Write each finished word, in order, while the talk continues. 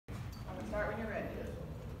Start when you're ready.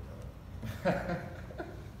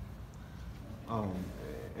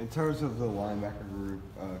 In terms of the linebacker group,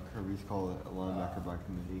 Kirby's called it a linebacker by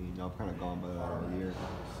committee, and y'all kind of gone by that all year.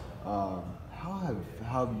 How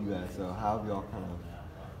have you guys, though, how have y'all kind of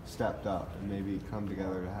stepped up and maybe come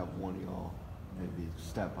together to have one of y'all maybe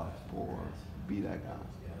step up or be that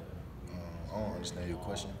guy? I don't understand your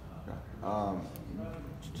question. Okay.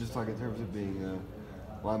 Just like in terms of being a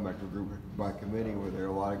linebacker group by committee where there are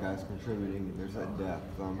a lot of guys contributing and there's that depth,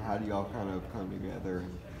 how do y'all kind of come together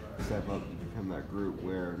and step up and become that group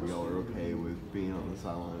where y'all are okay with being on the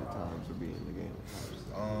sideline at times or being in the game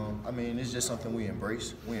at times? I mean, it's just something we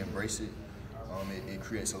embrace. We embrace it. It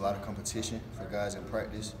creates a lot of competition for guys in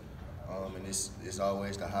practice. And it's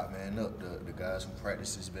always the hot man up, the guys who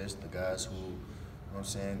practice his best, the guys who, you know what I'm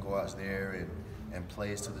saying, go out there and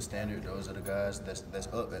plays to the standard. Those are the guys that's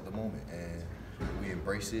up at the moment. And we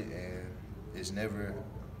embrace it, and it's never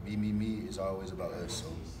me. It's always about us. So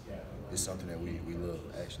it's something that we love,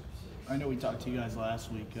 actually. I know we talked to you guys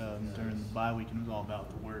last week during the bye week, and it was all about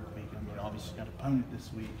the work week. I mean, obviously, you got an opponent this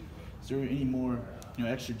week. Is there any more,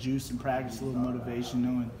 extra juice in practice, a little motivation,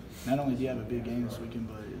 knowing not only do you have a big game this weekend,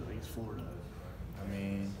 but it's Florida? I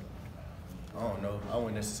mean, I don't know. I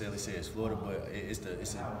wouldn't necessarily say it's Florida, but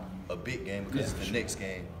it's a big game because it's the next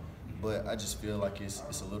game. But I just feel like it's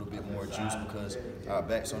a little bit more juice because our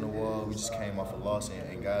back's on the wall. We just came off a loss,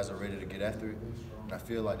 and guys are ready to get after it. And I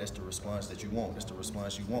feel like that's the response that you want. That's the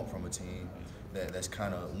response you want from a team that's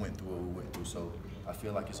kind of went through what we went through. So I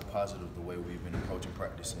feel like it's a positive the way we've been approaching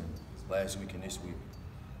practice last week and this week.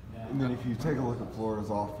 And then if you take a look at Florida's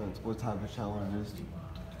offense, what type of challenges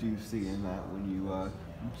do you see in that when you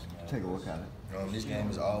take a look at it? This game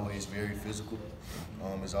is always very physical.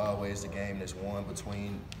 It's always the game that's won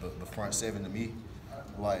between the front seven to me.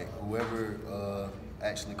 Like whoever,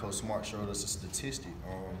 actually Coach Smart showed us a statistic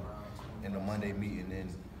in the Monday meeting,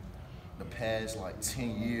 and the past like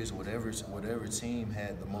 10 years, whatever team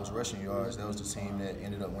had the most rushing yards, that was the team that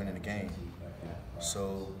ended up winning the game.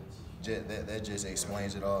 So that just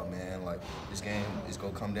explains it all, man. Like this game is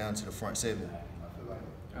gonna come down to the front seven.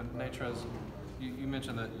 And Natrez, you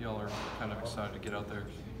mentioned that y'all are kind of excited to get out there.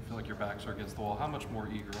 You feel like your backs are against the wall. How much more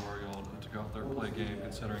eager are y'all to go out there and play a game,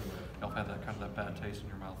 considering y'all have had that bad taste in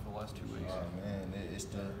your mouth for the last 2 weeks? Man,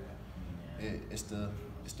 it's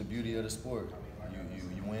the beauty of the sport.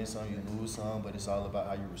 You win some, you lose some, but it's all about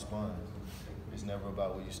how you respond. It's never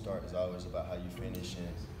about where you start. It's always about how you finish. And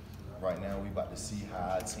right now, we about to see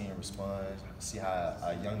how our team responds, see how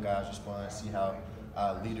our young guys respond, see how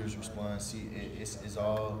our leaders respond. See, it's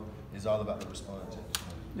all about the response.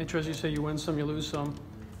 Natrez, you say you win some, you lose some.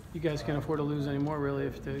 You guys can't afford to lose anymore, really,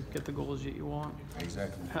 if to get the goals that you want.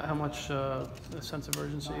 Exactly. How much a sense of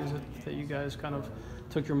urgency is it that you guys kind of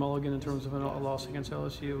took your mulligan in terms of a loss against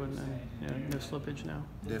LSU and no slippage now?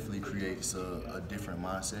 Definitely creates a different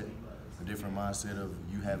mindset. A different mindset of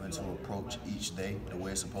you having to approach each day the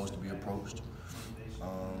way it's supposed to be approached.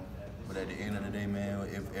 But at the end of the day, man,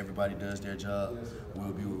 if everybody does their job,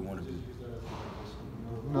 we'll be what we want to be.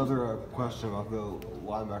 Another question about the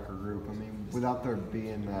linebacker group. I mean, without there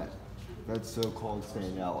being that so-called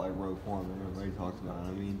standout like Roe Foreman everybody talks about,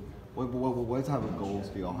 I mean, what type of goals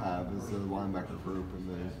do y'all have as the linebacker group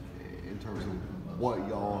in terms of what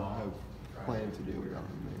y'all have planned to do?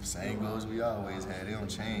 Same goals we always had. They don't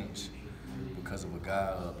change because of a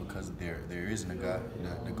guy, because there isn't a guy.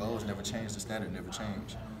 The goals never change. The standard never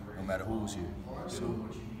change, no matter who's here. So.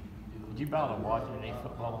 Did you bother watching any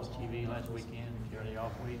football on TV last weekend during the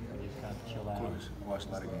off week, or just kind of chill out? Of course, I watched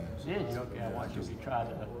a lot of games. Did you? Okay, I watched you try to.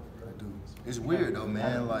 I do. It's weird though,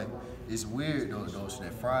 man. Like it's weird though.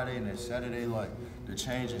 That Friday and that Saturday, like the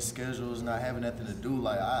change in schedules, not having nothing to do.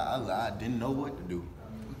 Like I didn't know what to do.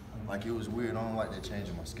 Like it was weird. I don't like that change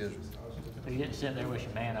in my schedule. So you didn't sit there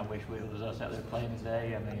wishing, man, I wish it was us out there playing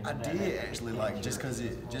today. I mean, I did actually. Like just because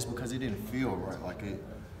it didn't feel right. Like it.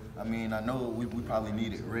 I mean, I know we probably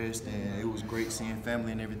needed rest, and it was great seeing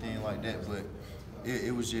family and everything like that, but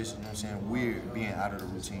it was just, you know what I'm saying, weird being out of the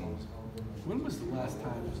routine. When was the last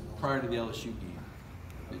time, prior to the LSU game,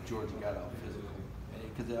 that Georgia got out physical?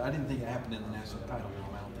 Because I didn't think it happened in the national title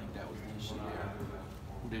game. I don't think that was the issue there.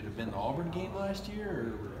 Would it have been the Auburn game last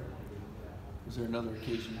year, or was there another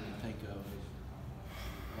occasion you can think of?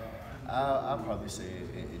 I'll probably say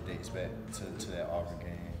it dates back to that Auburn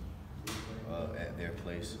game. At their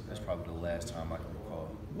place. That's probably the last time I can recall.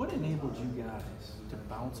 What enabled you guys to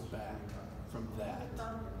bounce back from that?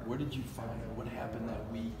 Where did you find what happened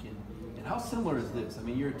that week? And how similar is this? I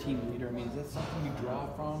mean, you're a team leader. I mean, is that something you draw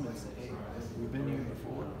from and say, hey, we've been here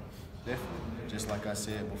before? Definitely. Just like I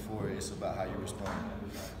said before, it's about how you respond.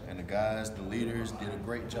 And the guys, the leaders, did a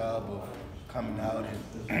great job of coming out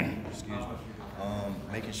and excuse me,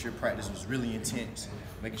 making sure practice was really intense,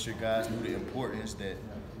 making sure guys knew the importance that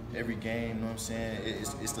every game, you know what I'm saying,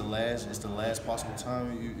 it's the last possible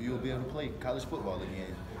time you'll be able to play college football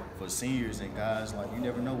again. For seniors and guys, like, you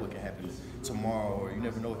never know what can happen tomorrow, or you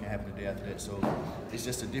never know what can happen the day after that. So it's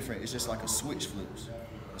just it's just like a switch flips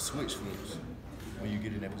when you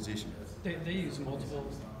get in that position. They use multiple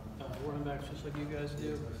running backs just like you guys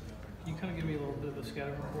do. Can you kind of give me a little bit of a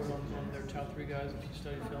scatter report on their top 3 guys, if you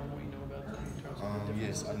study film, what you know about them in terms of the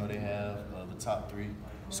difference? Yes, I know they have the top 3,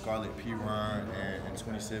 Scarlett Piron and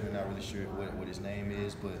 27, not really sure what his name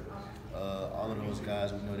is, but all of those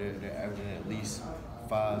guys, we know they're averaging at least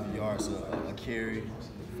 5 yards a carry,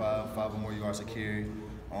 five or more yards a carry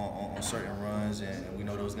on certain runs, and we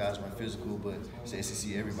know those guys run physical, but it's the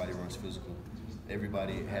SEC, everybody runs physical.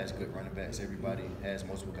 Everybody has good running backs. Everybody has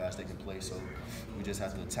multiple guys that can play. So we just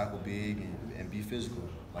have to tackle big and be physical.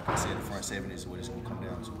 Like I said, the front 7 is what it's going to come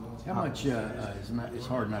down to. How much, it's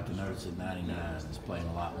hard not to notice that 99 is playing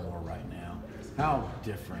a lot more right now. How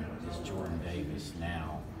different is Jordan Davis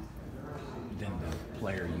now than the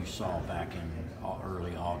player you saw back in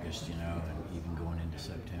early August, you know, and even going into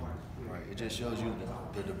September? Right. It just shows you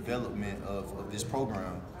the development of this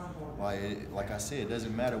program. Like I said, it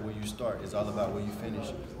doesn't matter where you start. It's all about where you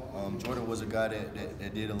finish. Jordan was a guy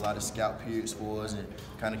that did a lot of scout periods for us and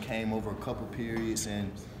kind of came over a couple periods,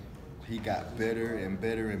 and he got better and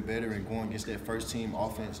better and better, and going against that first team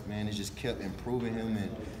offense, man, it just kept improving him, and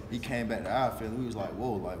he came back to our field. We was like,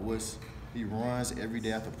 whoa, like he runs every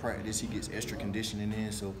day after practice. He gets extra conditioning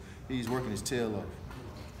in, so he's working his tail off.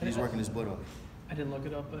 He's working his butt off. I didn't look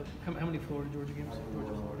it up, but how many Florida Florida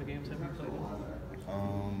games have you played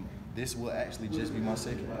in? This will actually just be my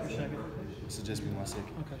second. Your second? This will just be my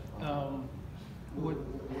second. Okay. What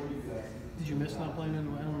did you miss not playing in?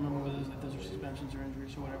 I don't remember whether those are suspensions or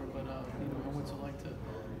injuries or whatever, but you know, what's it like to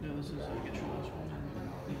know this is I guess your last one, and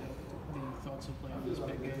you know, the thoughts of playing this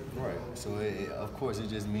big game? Right. So of course it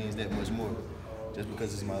just means that much more. Just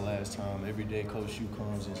because it's my last time, every day Coach Shue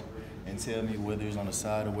comes and tell me whether it's on the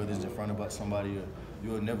side or whether it's in front of somebody,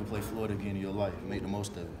 you'll never play Florida again in your life. Make the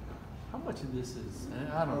most of it. How much of this is,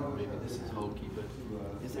 and I don't know, maybe this is hokey, but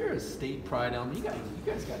is there a state pride element? You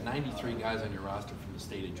guys got 93 guys on your roster from the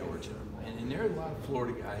state of Georgia, and there are a lot of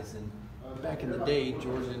Florida guys. And back in the day,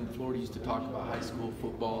 Georgia and Florida used to talk about high school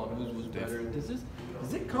football and who was better.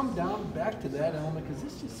 Does it come down back to that element? Because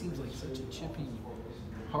this just seems like such a chippy,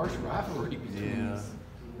 harsh rivalry between us.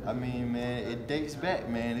 I mean, man, it dates back,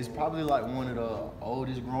 man. It's probably like one of the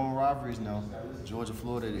oldest grown rivalries now. Georgia,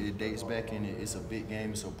 Florida, it dates back, and it's a big game.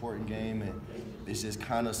 It's an important game, and it's just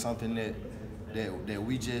kind of something that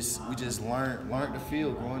we just learned to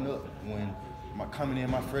feel growing up. When coming in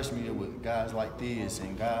my freshman year with guys like this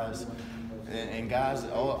and guys,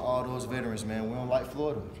 all those veterans, man, we don't like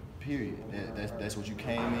Florida. Period. That's what you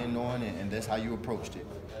came in knowing, and that's how you approached it.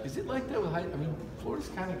 Is it like that with high? I mean, Florida's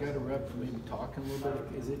kind of got a rep for maybe talking a little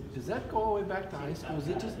bit. Does that go all the way back to high school?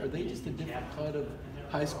 Are they just a different cut of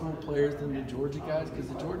high school players than the Georgia guys? Because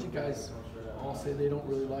the Georgia guys all say they don't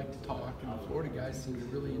really like to talk, and the Florida guys seem to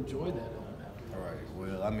really enjoy that element. All right.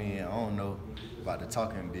 Well, I mean, I don't know about the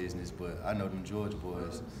talking business, but I know them Georgia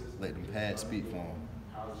boys let them pads speak for them.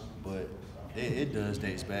 But it does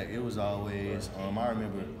dates back. It was always, I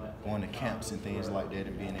remember going to camps and things like that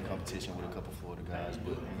and being in competition with a couple Florida guys,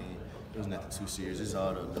 but I mean, it was nothing too serious. It's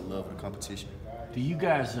all the love of the competition. Do you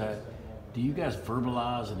guys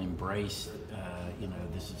verbalize and embrace, you know,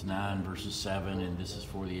 this is 9 versus 7 and this is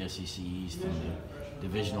for the SEC East and the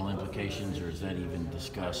divisional implications, or is that even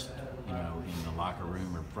discussed, you know, in the locker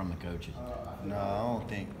room or from the coaches? No, I don't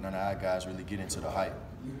think none of our guys really get into the hype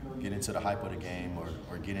of the game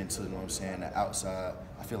or get into, you know what I'm saying, the outside.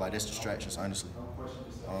 I feel like that's distractions, honestly.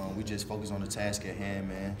 We just focus on the task at hand,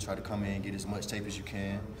 man. Try to come in, get as much tape as you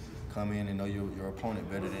can. Come in and know your opponent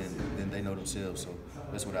better than they know themselves. So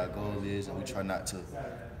that's what our goal is, and we try not to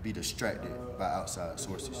be distracted by outside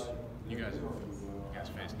sources. You guys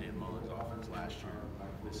faced Dan Mullen's offense last year,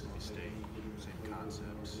 Mississippi State, same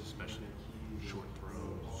concepts, especially short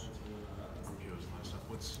throws, RPOs and that stuff.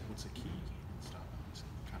 What's the key in stopping this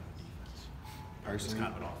kind of defense? Personally, it's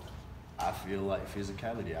kind of an offense. I feel like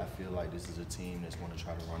physicality. I feel like this is a team that's going to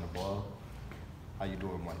try to run the ball. How you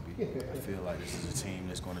doing, Mike B? I feel like this is a team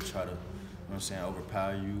that's going to try to, you know what I'm saying,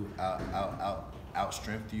 overpower you,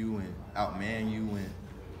 outstrength you, and outman you, and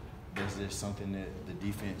there's just something that the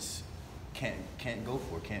defense can't go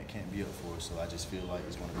for, can't be up for. So I just feel like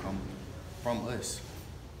it's going to come from us.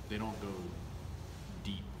 They don't go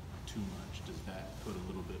deep too much much does that put a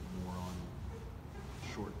little bit more on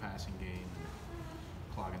short passing game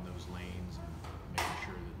and clogging those lanes and making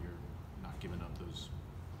sure that you're not giving up those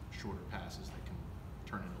shorter passes that can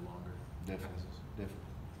turn into longer Definitely, passes? definitely.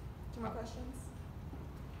 Two more questions?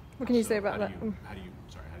 What can you say about that? How do you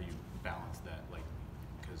balance that? Like,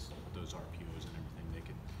 because those RPOs and everything,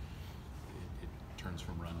 it turns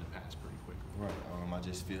from run to pass pretty quickly. Right. I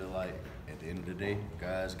just feel like at the end of the day,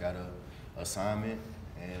 guys got a assignment,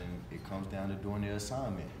 and it comes down to doing their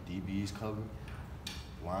assignment. DBs cover,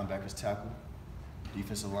 linebackers tackle,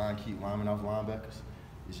 defensive line keep linemen off linebackers.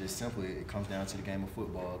 It's just simple. It comes down to the game of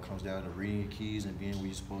football. It comes down to reading your keys and being where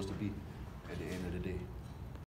you're supposed to be at the end of the day.